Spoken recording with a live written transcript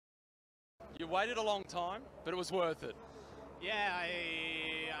You waited a long time, but it was worth it. Yeah,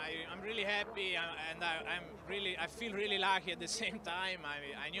 I'm really happy, and I feel really lucky at the same time.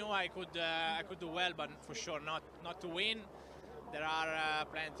 I knew I could do well, but for sure not to win. There are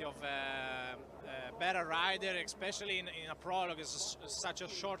plenty of better rider, especially in a prologue. It's such a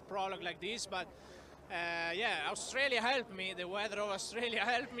short prologue like this, but yeah, Australia helped me. The weather of Australia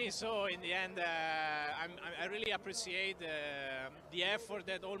helped me. So in the end, I really appreciate the effort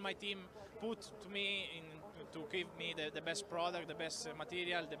that all my team put to me to give me the best product, the best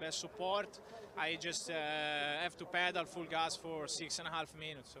material, the best support. I just have to pedal full gas for 6.5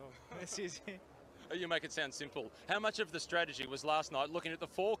 minutes. So it's easy. You make it sound simple. How much of the strategy was last night looking at the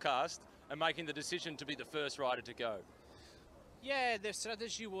forecast and making the decision to be the first rider to go? Yeah, the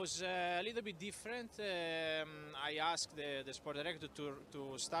strategy was a little bit different. I asked the sport director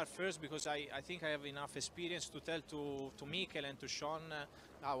to start first because I think I have enough experience to tell to Mikel and to Sean,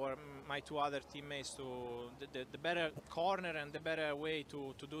 my two other teammates, the better corner and the better way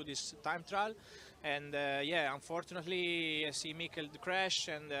to do this time trial. And yeah, unfortunately, I see Mikel crash,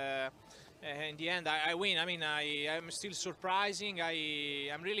 and in the end, I win. I mean, I'm still surprising.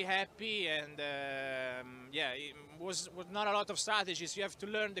 I'm really happy, and yeah, it was not a lot of strategies. You have to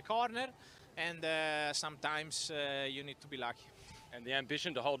learn the corner, and sometimes you need to be lucky. And the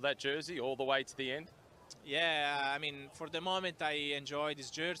ambition to hold that jersey all the way to the end? Yeah, I mean, for the moment, I enjoy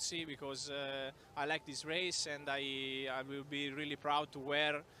this jersey because I like this race, and I will be really proud to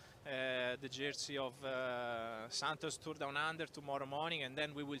wear the jersey of Santos Tour Down Under tomorrow morning, and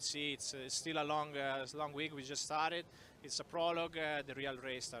then we will see. It's still a long week. We just started. It's a prologue. The real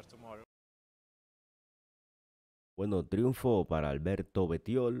race starts tomorrow. Bueno, triunfo para Alberto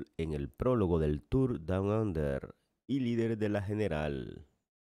Bettiol en el prólogo del Tour Down Under y líder de la general.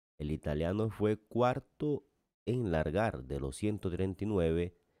 El italiano fue cuarto en largar de los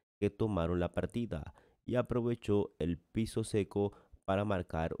 139 que tomaron la partida y aprovechó el piso seco para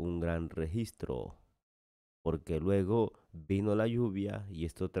marcar un gran registro, porque luego vino la lluvia y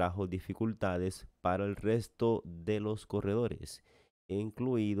esto trajo dificultades para el resto de los corredores,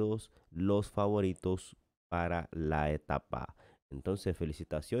 incluidos los favoritos para la etapa. Entonces,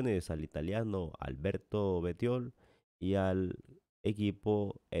 felicitaciones al italiano Alberto Bettiol y al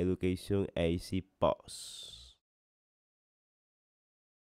equipo Education AC Post.